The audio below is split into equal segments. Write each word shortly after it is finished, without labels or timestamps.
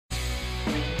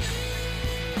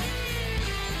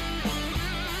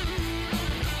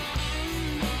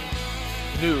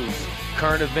news,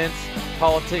 current events,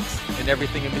 politics, and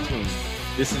everything in between.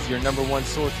 This is your number one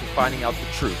source for finding out the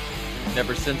truth.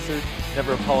 Never censored,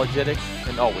 never apologetic,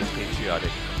 and always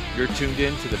patriotic. You're tuned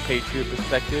in to the Patriot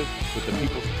Perspective with the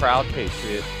people's proud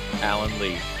patriot, Alan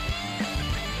Lee.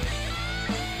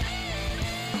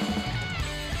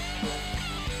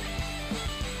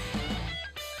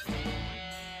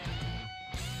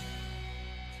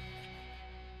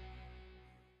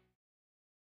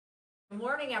 Good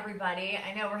morning, everybody.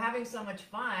 I know we're having so much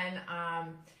fun.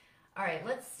 All right,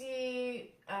 let's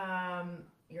see.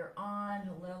 You're on,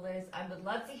 Liz. I would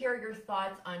love to hear your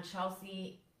thoughts on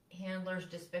Chelsea Handler's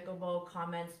despicable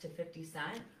comments to 50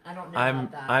 Cent. I don't know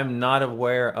about that. I'm not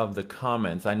aware of the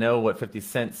comments. I know what 50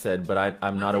 Cent said, but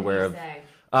I'm not aware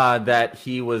of that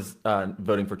he was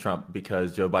voting for Trump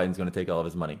because Joe Biden's going to take all of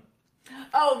his money.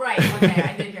 Oh, right. Okay,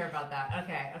 I did hear about that.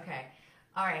 Okay.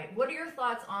 All right. What are your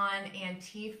thoughts on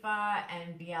Antifa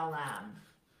and BLM?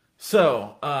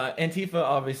 So, Antifa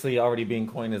obviously already being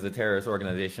coined as a terrorist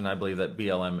organization. I believe that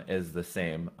BLM is the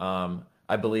same.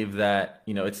 I believe that,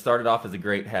 it started off as a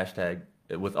great hashtag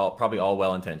with probably all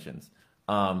well intentions,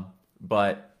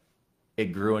 but it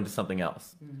grew into something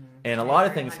else. Mm-hmm. And a lot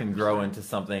of things can grow into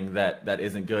something that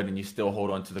isn't good, and you still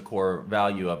hold on to the core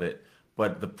value of it.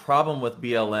 But the problem with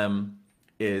BLM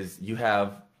is you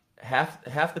have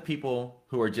half the people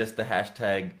who are just the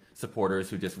hashtag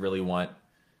supporters who just really want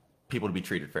people to be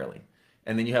treated fairly.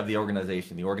 And then you have the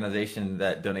organization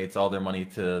that donates all their money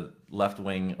to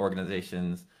left-wing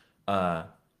organizations, none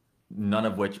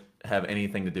of which have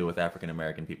anything to do with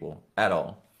African-American people at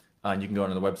all. You can go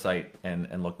onto the website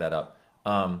and look that up.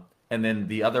 And then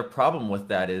the other problem with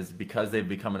that is because they've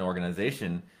become an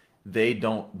organization, they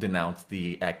don't denounce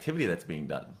the activity that's being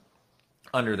done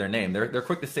under their name. They're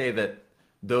quick to say that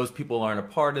those people aren't a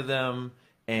part of them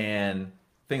and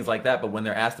things like that. But when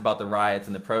they're asked about the riots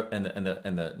and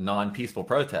the non-peaceful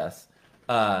protests,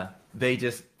 they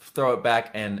just throw it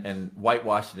back and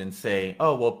whitewash it and say,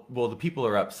 oh, well, the people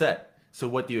are upset. So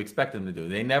what do you expect them to do?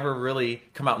 They never really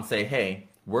come out and say, hey,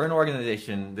 we're an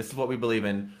organization. This is what we believe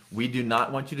in. We do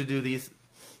not want you to do these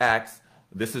acts.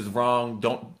 This is wrong.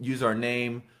 Don't use our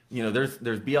name. There's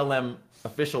BLM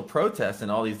official protests in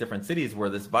all these different cities where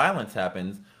this violence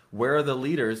happens. Where are the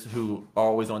leaders who are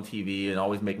always on TV and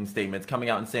always making statements, coming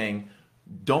out and saying,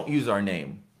 don't use our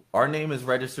name. Our name is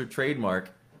registered trademark,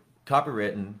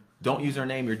 copywritten. Don't use our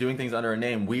name. You're doing things under our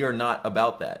name. We are not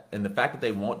about that. And the fact that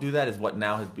they won't do that is what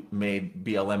now has made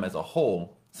BLM as a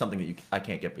whole something that I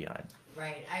can't get behind.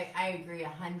 Right. I agree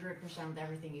 100% with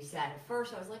everything you said. At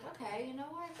first, I was like, okay, you know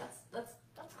what?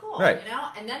 That's cool. Right.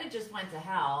 And then it just went to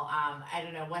hell. I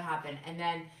don't know what happened. And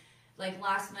then, like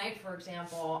last night, for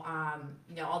example,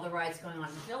 all the riots going on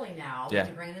in Philly now,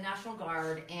 to bring the National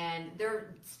Guard, and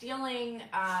they're stealing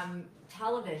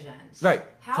televisions. Right.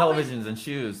 Televisions and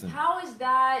shoes. How is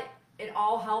that at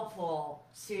all helpful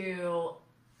to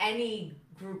any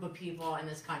group of people in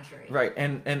this country? Right.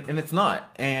 And it's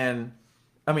not. And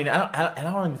I mean, I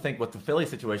don't even think with the Philly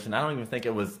situation, I don't even think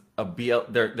it was a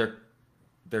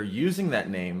they're using that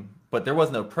name, but there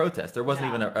was no protest. There wasn't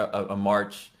even a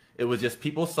march. It was just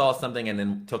people saw something and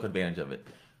then took advantage of it.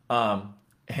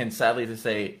 And sadly to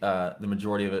say, the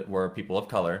majority of it were people of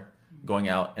color going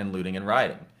out and looting and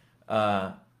rioting.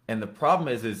 And the problem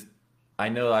is I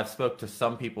know I've spoke to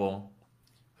some people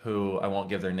who I won't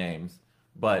give their names,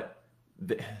 but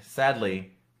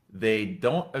sadly, they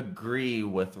don't agree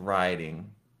with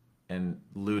rioting and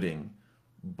looting,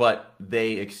 but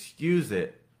they excuse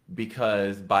it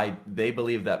because they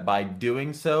believe that by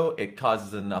doing so, it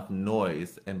causes enough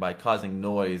noise, and by causing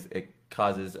noise, it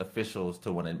causes officials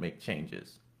to want to make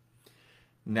changes.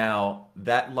 Now,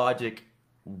 that logic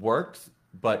works,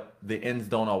 but the ends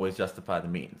don't always justify the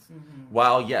means. Mm-hmm.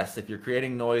 While, yes, if you're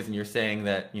creating noise and you're saying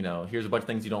that, here's a bunch of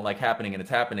things you don't like happening and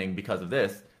it's happening because of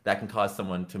this, that can cause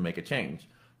someone to make a change.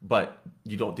 But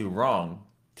you don't do wrong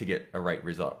to get a right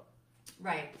result.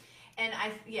 Right. And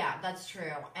that's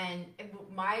true. And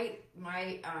my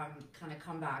kind of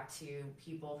comeback to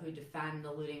people who defend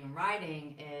the looting and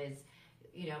rioting is,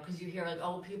 because you hear like,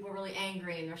 oh, people are really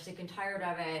angry and they're sick and tired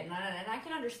of it, and I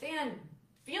can understand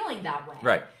feeling that way.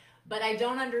 Right. But I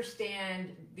don't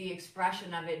understand the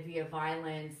expression of it via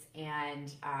violence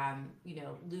and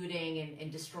looting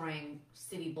and destroying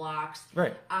city blocks.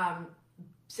 Right.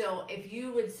 So if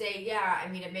you would say,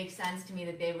 it makes sense to me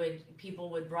that people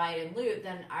would riot and loot,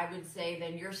 then I would say,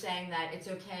 then you're saying that it's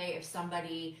okay if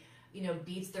somebody,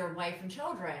 beats their wife and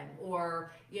children,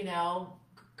 or,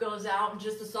 goes out and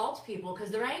just assaults people because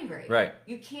they're angry. Right.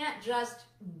 You can't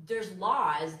there's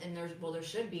laws, and there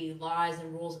should be laws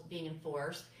and rules being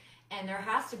enforced. And there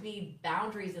has to be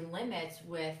boundaries and limits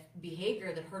with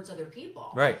behavior that hurts other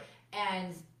people. Right.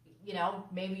 And, you know,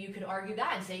 maybe you could argue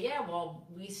that and say, yeah, well,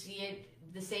 we see it,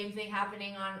 the same thing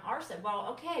happening on our side. Well,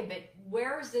 okay, but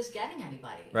where is this getting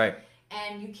anybody? Right.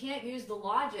 And you can't use the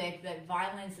logic that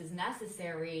violence is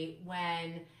necessary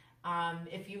when,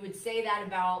 if you would say that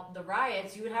about the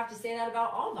riots, you would have to say that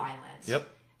about all violence. Yep.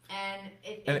 And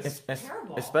it's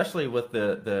terrible. Especially with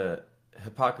the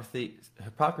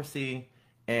hypocrisy,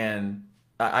 and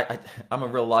I'm a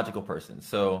real logical person,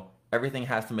 so everything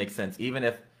has to make sense. Even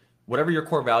if whatever your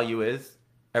core value is,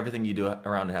 everything you do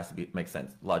around it has to make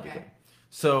sense logically. Okay.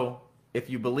 So if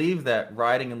you believe that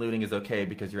rioting and looting is okay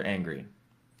because you're angry,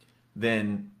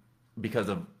 then because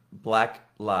of black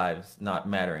lives not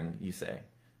mattering, you say,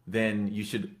 then you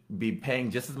should be paying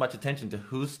just as much attention to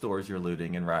whose stores you're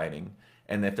looting and rioting.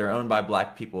 And if they're owned by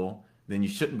black people, then you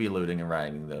shouldn't be looting and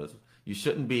rioting those. You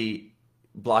shouldn't be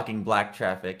blocking black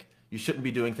traffic. You shouldn't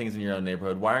be doing things in your own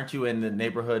neighborhood. Why aren't you in the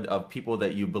neighborhood of people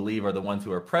that you believe are the ones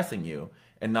who are oppressing you,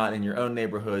 and not in your own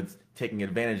neighborhoods taking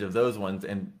advantage of those ones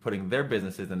and putting their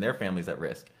businesses and their families at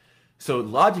risk? So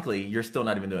logically, you're still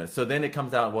not even doing it. So then it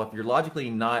comes out, well, if you're logically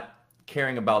not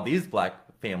caring about these black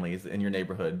families in your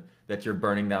neighborhood, that you're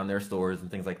burning down their stores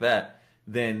and things like that,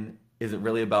 then is it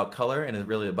really about color, and is it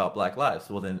really about black lives?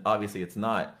 Well, then obviously it's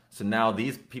not. So now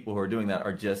these people who are doing that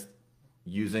are just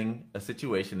using a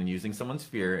situation and using someone's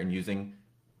fear and using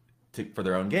for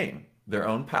their own gain, their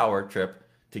own power trip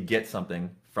to get something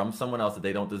from someone else that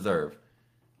they don't deserve,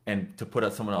 and to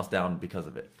put someone else down because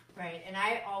of it. Right, and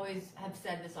I always have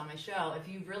said this on my show,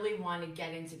 if you really want to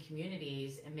get into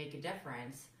communities and make a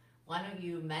difference, why don't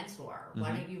you mentor?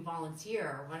 Why don't you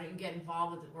volunteer? Why don't you get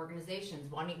involved with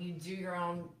organizations? Why don't you do your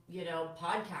own,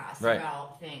 podcasts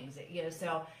about things?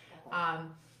 So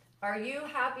are you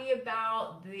happy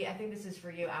about I think this is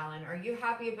for you, Alan, are you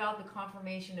happy about the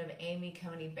confirmation of Amy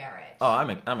Coney Barrett? Oh,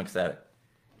 I'm ecstatic.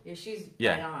 Yeah, she's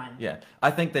right on. Yeah,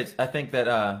 I think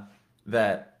that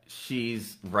that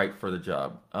she's right for the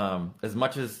job. As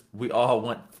much as we all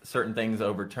want certain things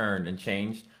overturned and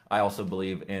changed, I also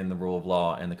believe in the rule of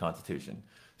law and the Constitution.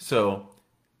 So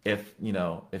if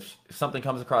something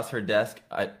comes across her desk,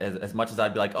 as much as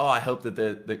I'd be like, oh, I hope that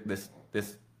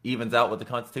this evens out with the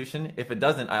Constitution, if it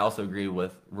doesn't, I also agree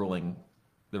with ruling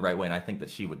the right way, and I think that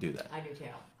she would do that. I do too.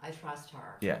 I trust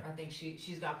her. Yeah. I think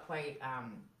she's got quite,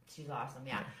 she's awesome,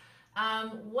 yeah.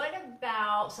 What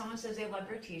about, someone says they love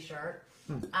your t-shirt.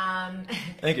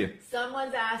 Thank you.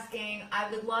 Someone's asking, I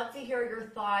would love to hear your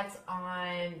thoughts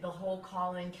on the whole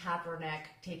Colin Kaepernick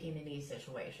taking the knee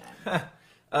situation.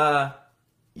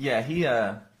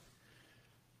 Yeah,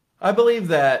 I believe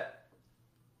that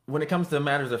when it comes to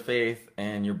matters of faith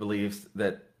and your beliefs,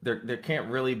 that there can't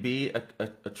really be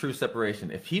a true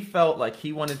separation. If he felt like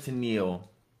he wanted to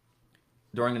kneel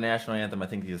during the national anthem, I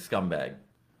think he's a scumbag.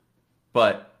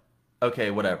 But,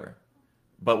 okay, whatever.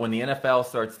 But when the NFL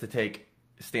starts to take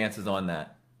stances on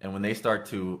that, and when they start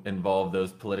to involve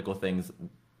those political things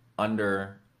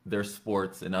under their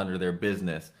sports and under their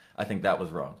business, I think that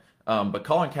was wrong. But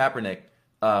Colin Kaepernick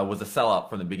was a sellout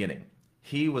from the beginning.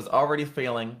 He was already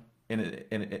failing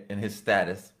in his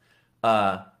status.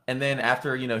 And then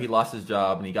after, he lost his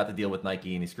job and he got the deal with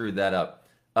Nike and he screwed that up,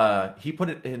 he put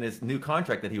it in his new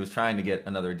contract that he was trying to get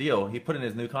another deal. He put in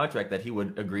his new contract that he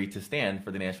would agree to stand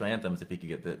for the national anthems if he could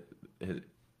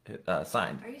get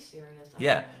signed. Are you serious?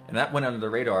 Yeah, and that went under the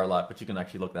radar a lot, but you can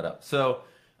actually look that up. So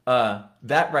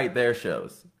that right there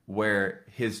shows where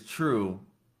his true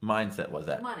mindset was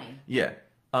at. Money. Yeah.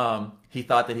 He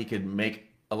thought that he could make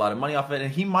a lot of money off it,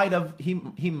 and he might have. He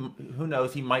who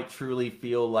knows? He might truly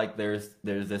feel like there's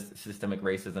this systemic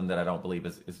racism that I don't believe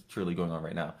is truly going on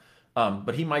right now.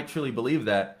 But he might truly believe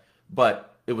that,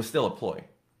 but it was still a ploy,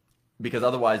 because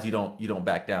otherwise you don't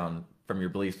back down from your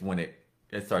beliefs when it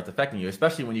starts affecting you,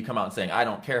 especially when you come out and saying, I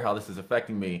don't care how this is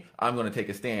affecting me, I'm going to take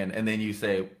a stand, and then you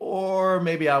say, or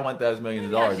maybe I want those millions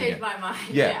of dollars again. My mind.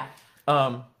 Yeah.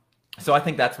 So I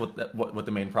think that's what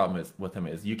the main problem is with him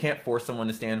is. You can't force someone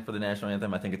to stand for the national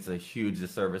anthem. I think it's a huge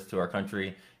disservice to our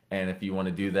country. And if you want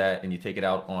to do that and you take it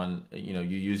out on, you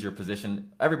use your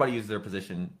position, everybody uses their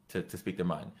position to speak their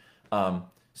mind.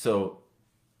 So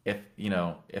if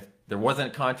there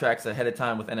wasn't contracts ahead of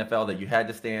time with NFL that you had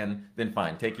to stand, then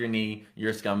fine, take your knee,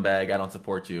 you're a scumbag, I don't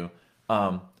support you.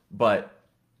 But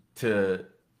to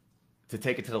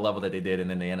take it to the level that they did, and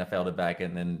then the NFL to back it,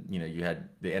 and then you had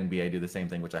the NBA do the same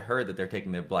thing, which I heard that they're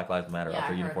taking the Black Lives Matter off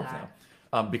their uniforms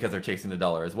now, because they're chasing the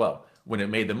dollar as well. When it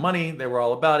made them money, they were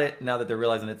all about it. Now that they're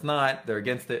realizing it's not, they're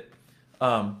against it.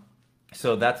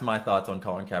 So that's my thoughts on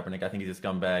Colin Kaepernick. I think he's a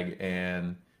scumbag,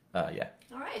 and yeah.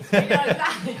 All right, so you know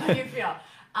exactly how you feel.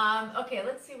 Okay,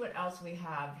 let's see what else we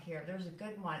have here. There's a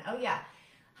good one. Oh, yeah.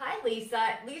 Hi,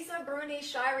 Lisa. Lisa Bruni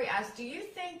Shirey asks, do you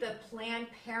think that Planned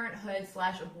Parenthood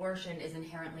 / abortion is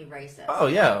inherently racist? Oh,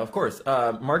 yeah, of course.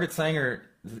 Margaret Sanger,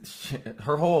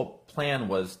 her whole plan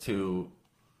was to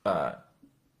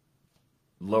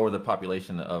lower the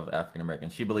population of African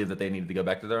Americans. She believed that they needed to go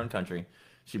back to their own country.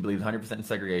 She believed 100% in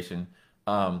segregation.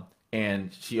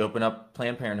 And she opened up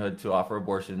Planned Parenthood to offer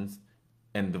abortions.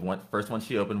 And the first ones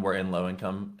she opened were in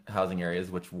low-income housing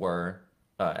areas, which were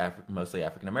mostly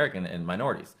African American and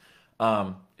minorities.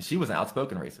 She was an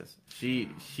outspoken racist.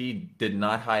 She did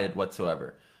not hide it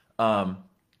whatsoever.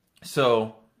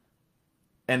 So,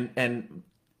 and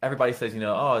everybody says,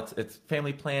 oh, it's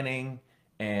family planning,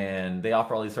 and they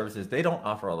offer all these services. They don't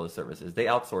offer all those services. They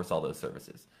outsource all those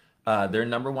services. Their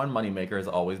number one moneymaker has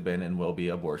always been and will be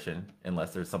abortion,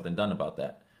 unless there's something done about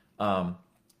that.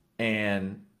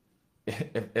 And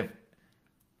if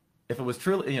it was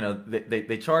truly,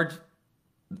 they charge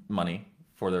money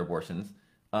for their abortions.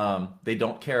 They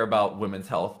don't care about women's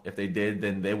health. If they did,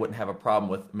 then they wouldn't have a problem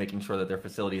with making sure that their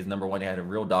facilities, number one, they had a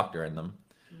real doctor in them.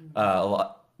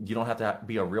 You don't have to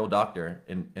be a real doctor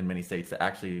in many states to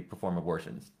actually perform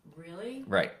abortions. Really?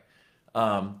 Right.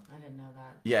 I didn't know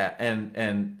that. Yeah,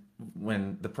 and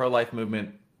when the pro-life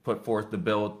movement put forth the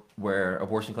bill where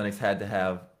abortion clinics had to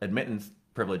have admittance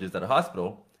privileges at a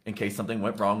hospital in case something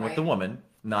went wrong with the woman,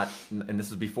 and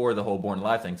this was before the whole born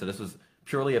alive thing, so this was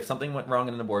purely if something went wrong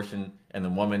in an abortion and the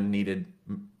woman needed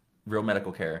real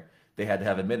medical care, they had to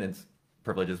have admittance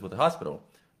privileges with the hospital.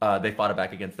 They fought it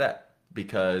back against that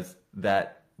because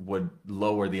that would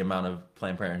lower the amount of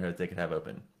Planned Parenthoods they could have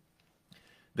open.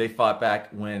 They fought back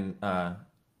when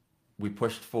we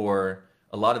pushed for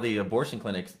a lot of the abortion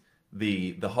clinics.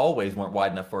 The hallways weren't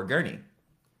wide enough for a gurney,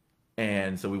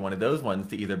 and so we wanted those ones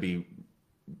to either be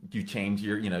you change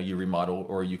your you remodel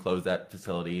or you close that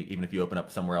facility. Even if you open up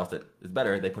somewhere else that is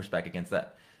better, they push back against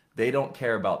that. They don't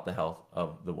care about the health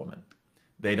of the woman.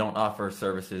 They don't offer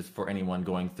services for anyone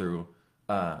going through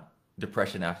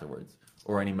depression afterwards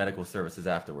or any medical services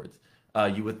afterwards.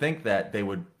 You would think that they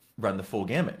would run the full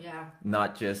gamut,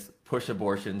 not just push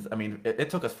abortions. I mean, it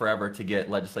took us forever to get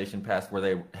legislation passed where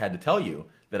they had to tell you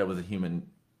that it was a human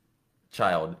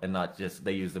child and not just,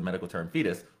 they use the medical term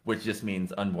fetus, which just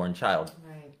means unborn child.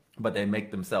 Right. But they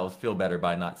make themselves feel better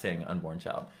by not saying unborn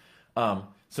child.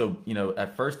 So,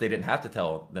 at first they didn't have to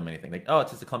tell them anything. Like, oh,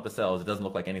 it's just a clump of cells. It doesn't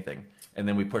look like anything. And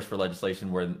then we pushed for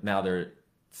legislation where now they're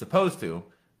supposed to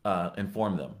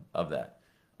inform them of that.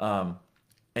 And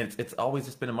it's always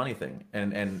just been a money thing.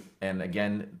 And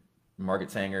again,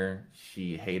 Margaret Sanger,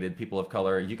 she hated people of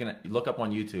color. You can look up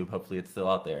on YouTube. Hopefully it's still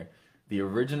out there. The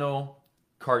original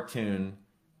cartoon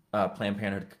Planned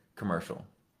Parenthood commercial.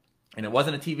 And it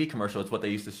wasn't a TV commercial. It's what they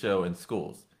used to show in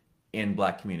schools in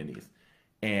black communities.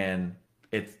 And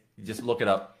it's, just look it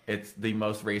up. It's the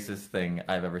most racist thing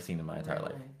I've ever seen in my entire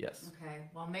life. Yes. Okay.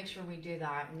 Well, make sure we do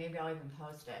that. Maybe I'll even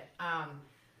post it.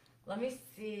 Let me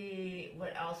see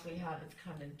what else we have that's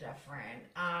kind of different.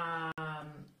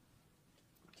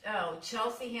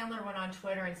 Chelsea Handler went on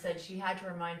Twitter and said she had to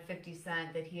remind 50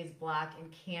 Cent that he is black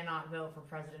and cannot vote for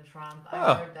President Trump.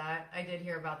 I heard that. I did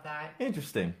hear about that.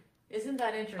 Interesting. Isn't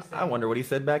that interesting? I wonder what he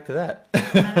said back to that. I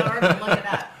know, we're going to look it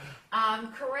up.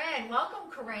 Corinne, welcome,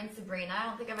 Corinne Sabrina. I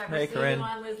don't think I've ever seen you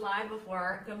on Liz Live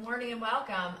before. Good morning and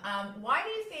welcome. Why do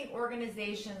you think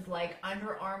organizations like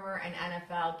Under Armour and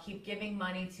NFL keep giving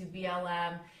money to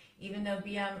BLM, even though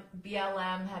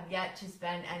BLM have yet to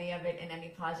spend any of it in any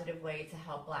positive way to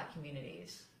help black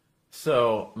communities?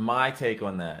 So my take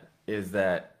on that is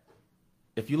that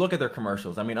if you look at their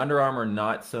commercials, I mean, Under Armour,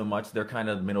 not so much. They're kind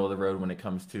of middle of the road when it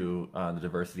comes to the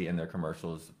diversity in their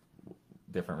commercials,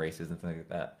 different races and things like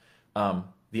that.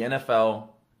 The NFL,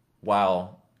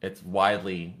 while it's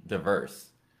widely diverse,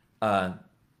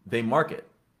 they market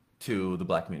to the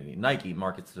black community. Nike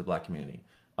markets to the black community.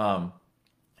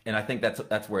 And I think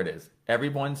that's where it is.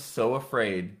 Everyone's so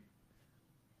afraid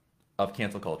of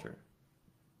cancel culture,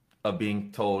 of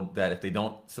being told that if they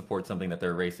don't support something that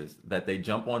they're racist, that they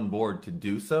jump on board to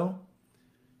do so,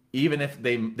 even if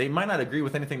they might not agree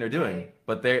with anything they're doing, right.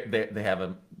 But they have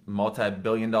a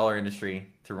multi-billion-dollar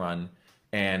industry to run,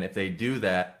 and if they do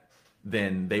that,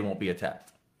 then they won't be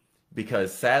attacked.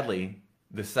 Because sadly,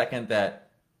 the second that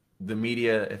the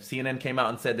media, if CNN came out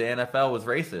and said the NFL was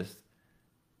racist,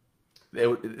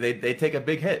 they take a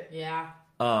big hit. Yeah.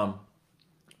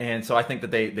 And so I think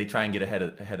that they try and get ahead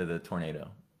of the tornado.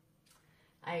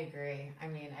 I agree. I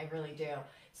mean, I really do.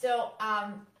 So,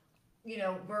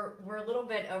 we're a little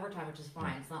bit overtime, which is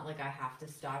fine. It's not like I have to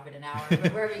stop at an hour,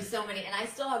 but we're having so many, and I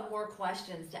still have more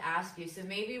questions to ask you. So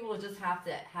maybe we'll just have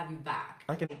to have you back.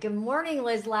 Okay. Good morning,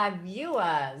 Liz Lab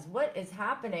viewers. What is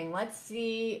happening? Let's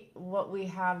see what we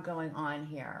have going on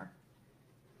here.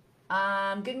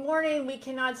 Good morning. We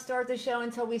cannot start the show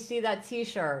until we see that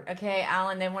T-shirt. Okay,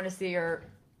 Alan, they want to see your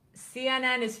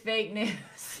CNN is fake news.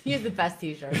 Use the best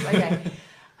T-shirts. Okay.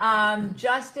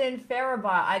 Justin Farabot,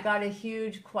 I got a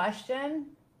huge question.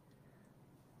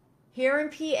 Here in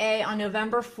PA on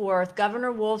November 4th,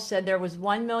 Governor Wolf said there was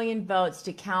 1 million votes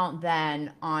to count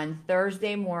then on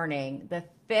Thursday morning. The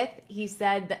 5th, he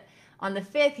said that on the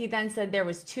 5th, he then said there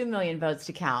was 2 million votes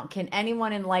to count. Can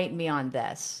anyone enlighten me on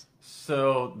this?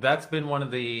 So that's been one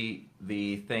of the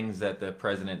things that the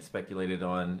president speculated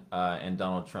on, and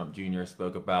Donald Trump Jr.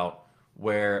 spoke about,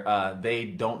 where they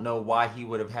don't know why he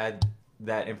would have had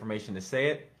that information to say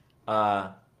it,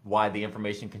 why the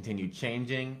information continued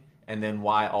changing, and then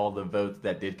why all the votes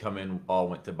that did come in all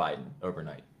went to Biden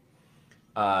overnight.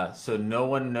 So no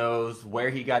one knows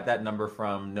where he got that number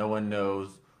from. No one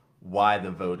knows why the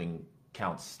voting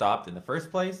count stopped in the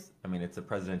first place. I mean, it's a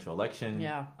presidential election.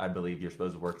 Yeah. I believe you're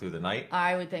supposed to work through the night.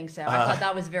 I would think so. I thought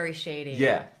that was very shady.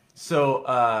 Yeah. So,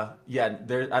 I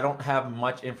don't have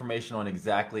much information on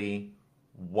exactly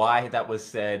why that was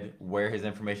said, where his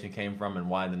information came from, and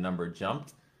why the number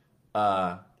jumped.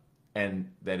 And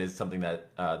that is something that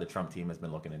the Trump team has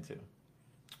been looking into.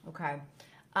 Okay.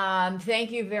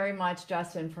 Thank you very much,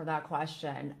 Justin, for that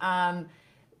question.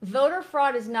 Voter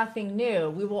fraud is nothing new.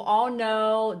 We will all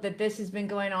know that this has been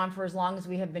going on for as long as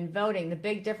we have been voting. The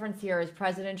big difference here is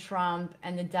President Trump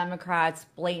and the Democrats'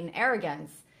 blatant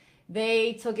arrogance.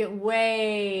 They took it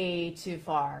way too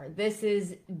far. This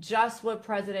is just what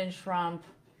President Trump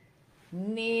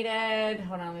needed.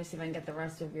 Hold on, let me see if I can get the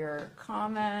rest of your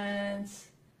comments.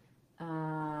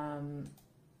 To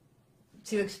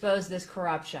expose this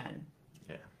corruption.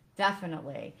 Yeah.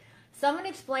 Definitely. Someone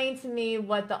explain to me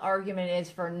what the argument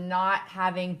is for not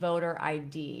having voter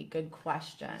ID. Good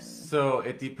question. So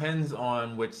it depends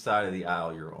on which side of the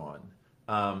aisle you're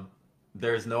on.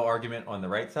 There's no argument on the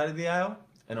right side of the aisle.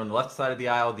 And on the left side of the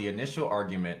aisle, the initial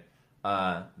argument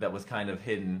that was kind of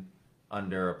hidden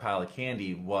under a pile of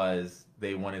candy was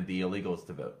they wanted the illegals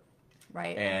to vote.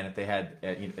 Right. And if they had,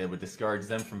 it would discourage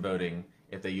them from voting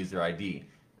if they used their ID.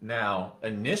 Now,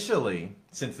 initially,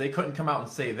 since they couldn't come out and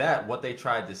say that, what they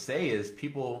tried to say is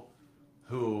people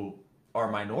who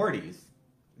are minorities,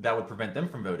 that would prevent them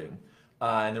from voting.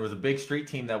 And there was a big street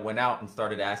team that went out and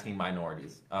started asking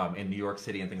minorities in New York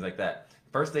City and things like that.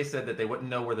 First, they said that they wouldn't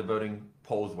know where the voting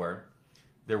polls were.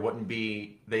 They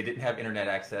didn't have internet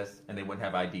access, and they wouldn't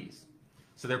have IDs.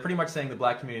 So they're pretty much saying the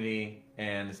black community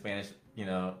and the Spanish,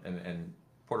 and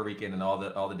Puerto Rican and all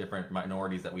the different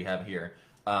minorities that we have here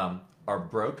are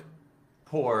broke,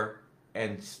 poor,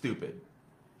 and stupid.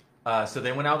 So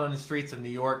they went out on the streets of New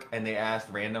York and they asked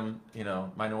random,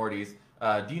 minorities,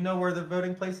 do you know where the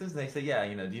voting place is? And they say, yeah.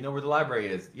 Do you know where the library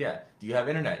is? Yeah. Do you have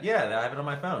internet? Yeah, I have it on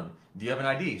my phone. Do you have an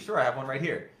ID? Sure, I have one right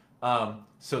here.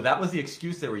 So that was the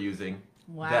excuse they were using.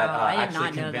 Wow, that I did actually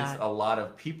not know convinced that. a lot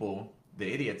of people,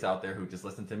 the idiots out there who just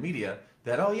listen to media,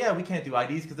 that, oh yeah, we can't do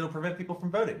IDs because it'll prevent people from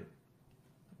voting.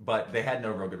 But they had no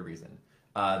real good reason.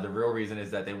 The real reason is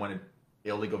that they wanted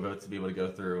illegal votes to be able to go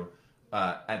through.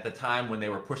 At the time when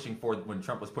when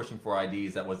Trump was pushing for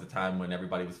IDs, that was the time when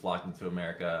everybody was flocking to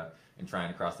America and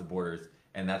trying to cross the borders,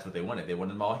 and that's what they wanted. They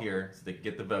wanted them all here so they could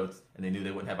get the votes, and they knew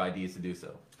they wouldn't have IDs to do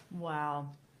so. Wow.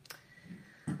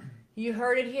 You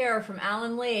heard it here from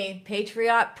Alan Lee,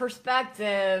 Patriot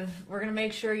Perspective. We're going to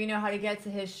make sure you know how to get to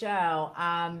his show.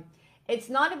 It's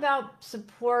not about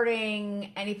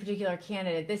supporting any particular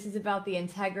candidate. This is about the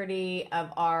integrity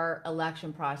of our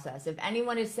election process. If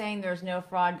anyone is saying there's no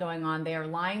fraud going on, they are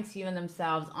lying to you and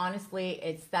themselves. Honestly,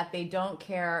 it's that they don't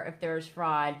care if there's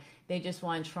fraud. They just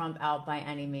want Trump out by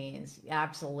any means.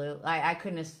 Absolutely. I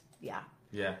couldn't, yeah.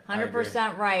 Yeah.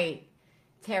 100% right,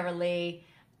 Tara Lee.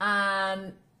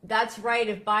 That's right.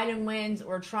 If Biden wins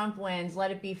or Trump wins,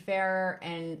 let it be fair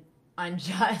and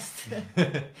unjust.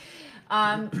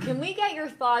 Can we get your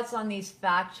thoughts on these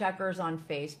fact checkers on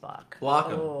Facebook? Block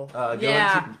them. Oh.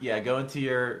 Go into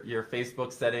your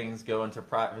Facebook settings, go into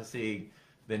privacy,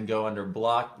 then go under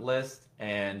block list,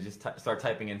 and just start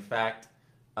typing in fact.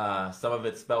 Some of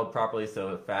it's spelled properly,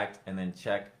 so fact, and then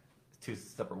check 2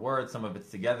 separate words. Some of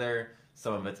it's together.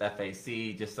 Some of it's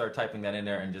FAC. Just start typing that in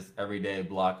there and just every day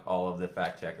block all of the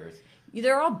fact checkers.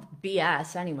 They're all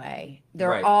BS anyway. They're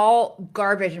Right. all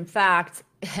garbage. In fact,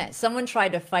 someone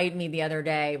tried to fight me the other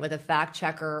day with a fact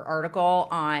checker article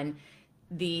on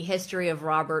the history of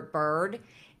Robert Byrd.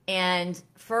 And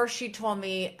first she told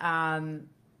me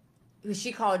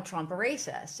she called Trump a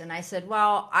racist. And I said,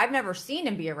 well, I've never seen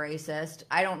him be a racist.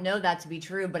 I don't know that to be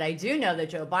true, but I do know that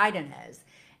Joe Biden is.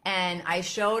 And I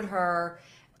showed her,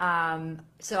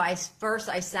 so I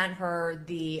sent her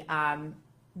the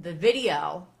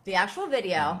video, the actual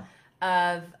video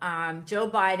of Joe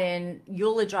Biden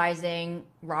eulogizing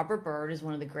Robert Byrd as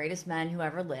one of the greatest men who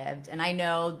ever lived. And I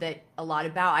know that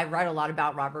I read a lot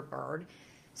about Robert Byrd.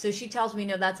 So she tells me,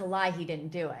 no, that's a lie. He didn't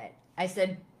do it. I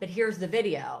said, but here's the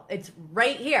video. It's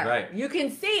right here. Right. You can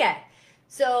see it.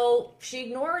 So she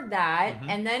ignored that.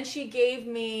 And then she gave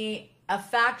me a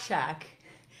fact check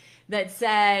that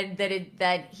said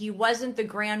that he wasn't the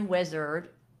Grand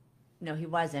Wizard. No, he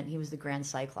wasn't. He was the Grand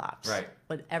Cyclops. Right.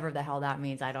 Whatever the hell that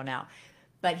means, I don't know.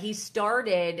 But he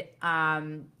started,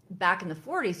 back in the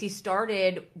 40s, he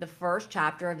started the first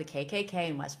chapter of the KKK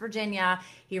in West Virginia.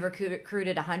 He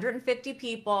recruited 150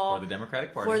 people. For the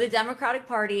Democratic Party. For the Democratic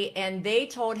Party. And they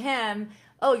told him,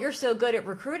 oh, you're so good at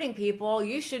recruiting people,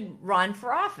 you should run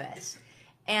for office.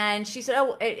 And she said,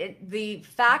 the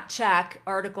fact check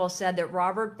article said that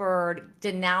Robert Byrd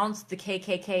denounced the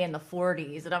KKK in the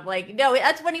 40s. And I'm like, no,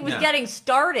 that's when he was getting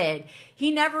started.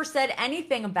 He never said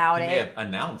anything about it. He may have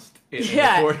announced it in the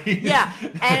 40s. Yeah.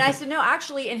 And I said, no,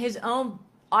 actually, in his own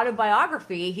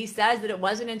autobiography, he says that it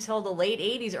wasn't until the late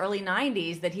 80s, early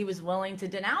 90s that he was willing to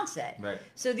denounce it. Right.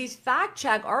 So these fact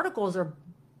check articles are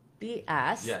BS,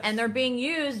 yes. and they're being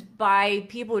used by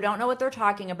people who don't know what they're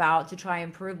talking about to try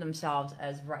and prove themselves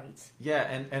as right. Yeah,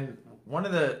 and one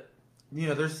of the,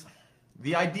 there's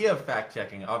the idea of fact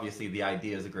checking. Obviously, the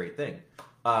idea is a great thing.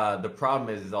 The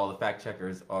problem is all the fact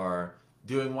checkers are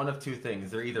doing one of two things.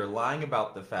 They're either lying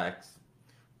about the facts,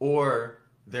 or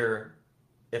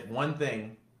if one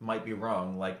thing might be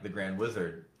wrong, like the Grand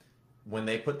Wizard, when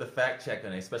they put the fact check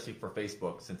in, especially for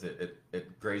Facebook, since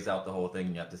it grays out the whole thing,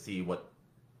 you have to see what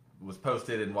was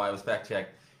posted and why it was fact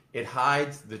checked. It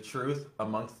hides the truth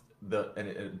amongst and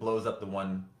it blows up the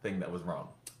one thing that was wrong.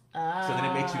 So then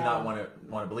it makes you not want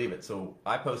to believe it. So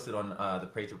I posted on the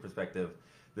Patriot Perspective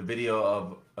the video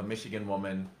of a Michigan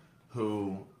woman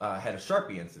who had a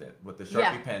Sharpie incident with the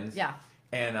Sharpie pens. Yeah.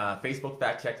 And Facebook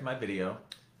fact checked my video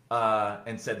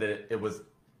and said that it was.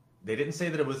 They didn't say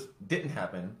that didn't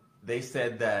happen. They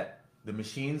said that the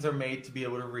machines are made to be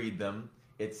able to read them.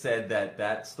 It said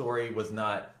that story was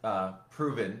not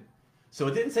proven. So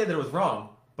it didn't say that it was wrong,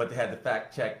 but they had the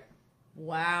fact check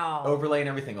overlay and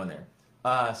everything on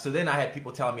there. So then I had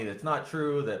people telling me that it's not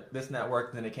true, that this and that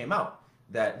worked, and then it came out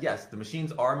that, yes, the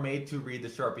machines are made to read the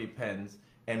Sharpie pens,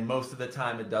 and most of the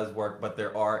time it does work, but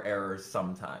there are errors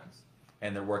sometimes.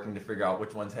 And they're working to figure out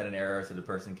which ones had an error so the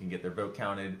person can get their vote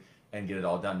counted and get it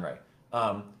all done right.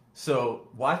 So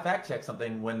why fact check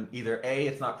something when either A,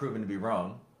 it's not proven to be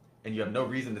wrong, and you have no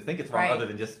reason to think it's wrong other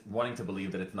than just wanting to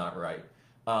believe that it's not right.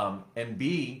 And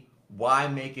B, why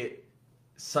make it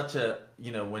such a,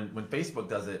 when Facebook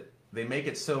does it, they make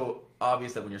it so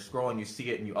obvious that when you're scrolling, you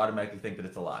see it and you automatically think that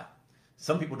it's a lie.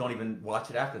 Some people don't even watch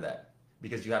it after that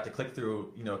because you have to click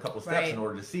through, a couple steps in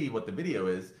order to see what the video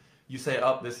is. You say,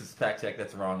 oh, this is fact check,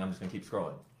 that's wrong, I'm just going to keep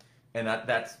scrolling. And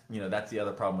that's the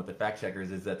other problem with the fact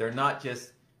checkers is that they're not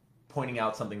just pointing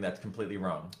out something that's completely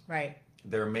wrong. Right.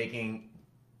 They're making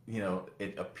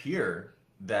it appear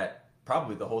that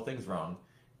probably the whole thing's wrong.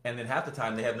 And then half the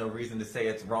time they have no reason to say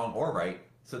it's wrong or right.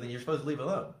 So then you're supposed to leave it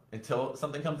alone. Until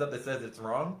something comes up that says it's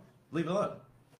wrong, leave it alone.